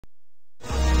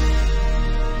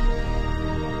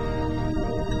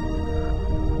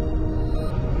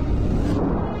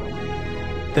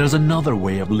There's another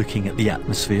way of looking at the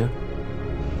atmosphere.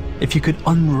 If you could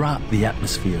unwrap the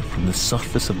atmosphere from the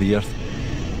surface of the Earth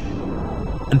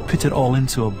and put it all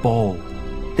into a ball,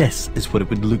 this is what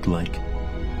it would look like.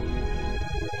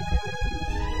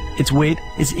 Its weight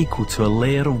is equal to a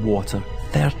layer of water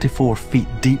 34 feet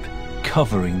deep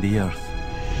covering the Earth.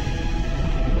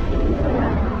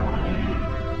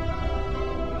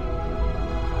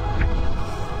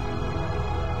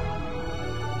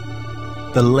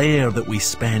 The layer that we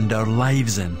spend our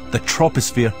lives in, the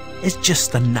troposphere, is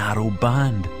just a narrow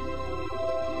band.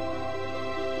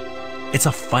 It's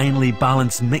a finely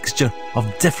balanced mixture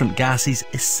of different gases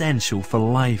essential for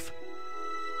life.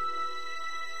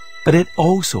 But it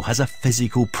also has a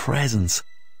physical presence.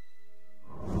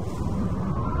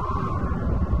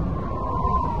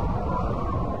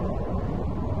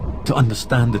 To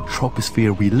understand the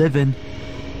troposphere we live in,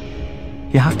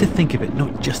 you have to think of it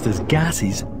not just as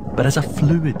gases, but as a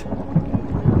fluid.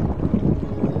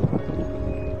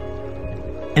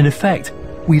 In effect,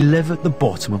 we live at the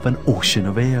bottom of an ocean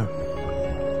of air.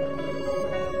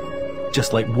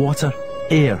 Just like water,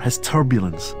 air has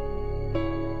turbulence.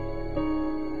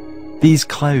 These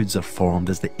clouds are formed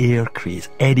as the air creates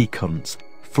eddy currents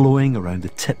flowing around the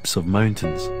tips of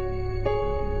mountains.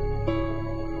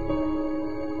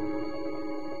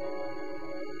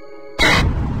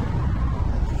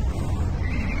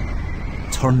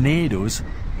 Tornadoes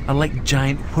are like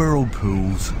giant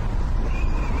whirlpools.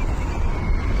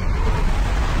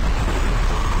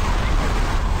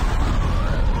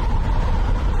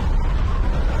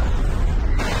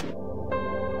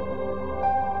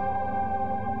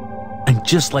 And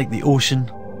just like the ocean,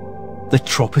 the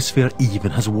troposphere even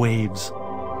has waves.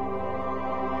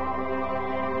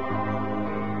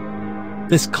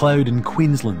 This cloud in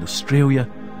Queensland, Australia,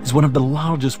 is one of the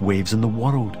largest waves in the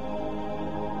world.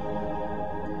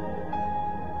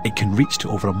 It can reach to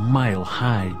over a mile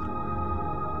high.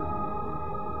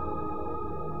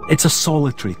 It's a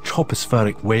solitary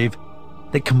tropospheric wave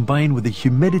that, combined with the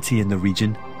humidity in the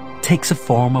region, takes the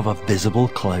form of a visible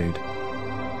cloud.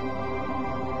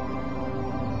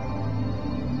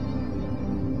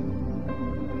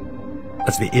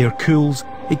 As the air cools,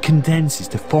 it condenses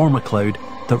to form a cloud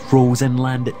that rolls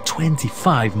inland at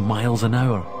 25 miles an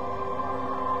hour.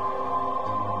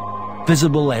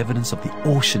 Visible evidence of the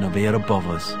ocean of air above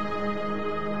us.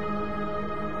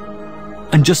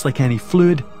 And just like any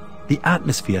fluid, the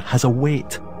atmosphere has a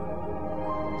weight.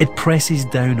 It presses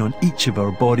down on each of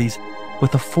our bodies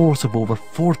with a force of over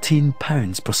 14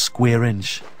 pounds per square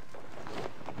inch.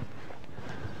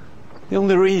 The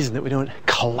only reason that we don't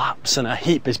collapse in a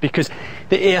heap is because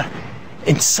the air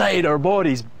inside our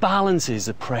bodies balances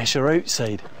the pressure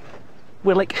outside.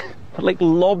 We're like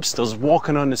lobsters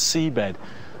walking on the seabed,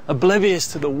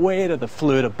 oblivious to the weight of the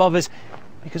fluid above us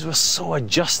because we're so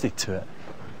adjusted to it.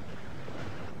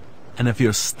 And if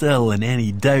you're still in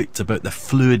any doubt about the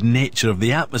fluid nature of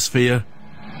the atmosphere,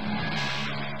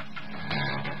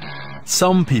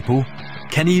 some people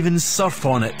can even surf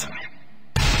on it.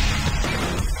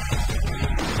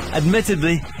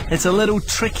 Admittedly, it's a little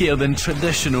trickier than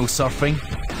traditional surfing,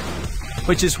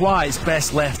 which is why it's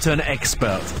best left to an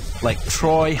expert like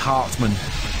Troy Hartman.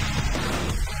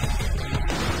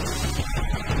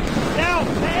 Now,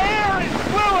 the air is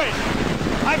fluid!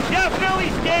 I'm definitely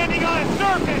standing on a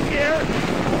surface here!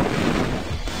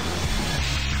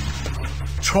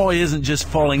 Troy isn't just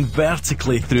falling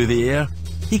vertically through the air,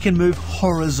 he can move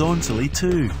horizontally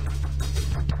too.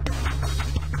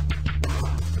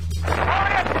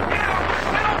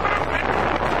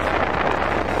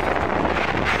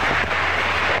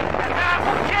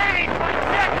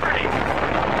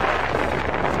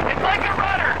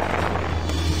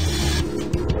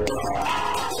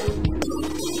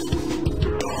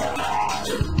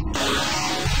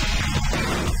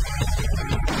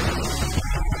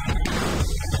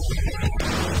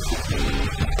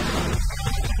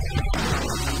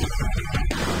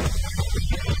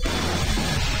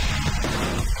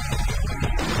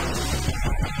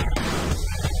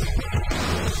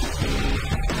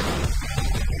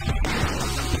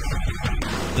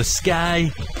 The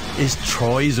sky is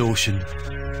Troy's ocean.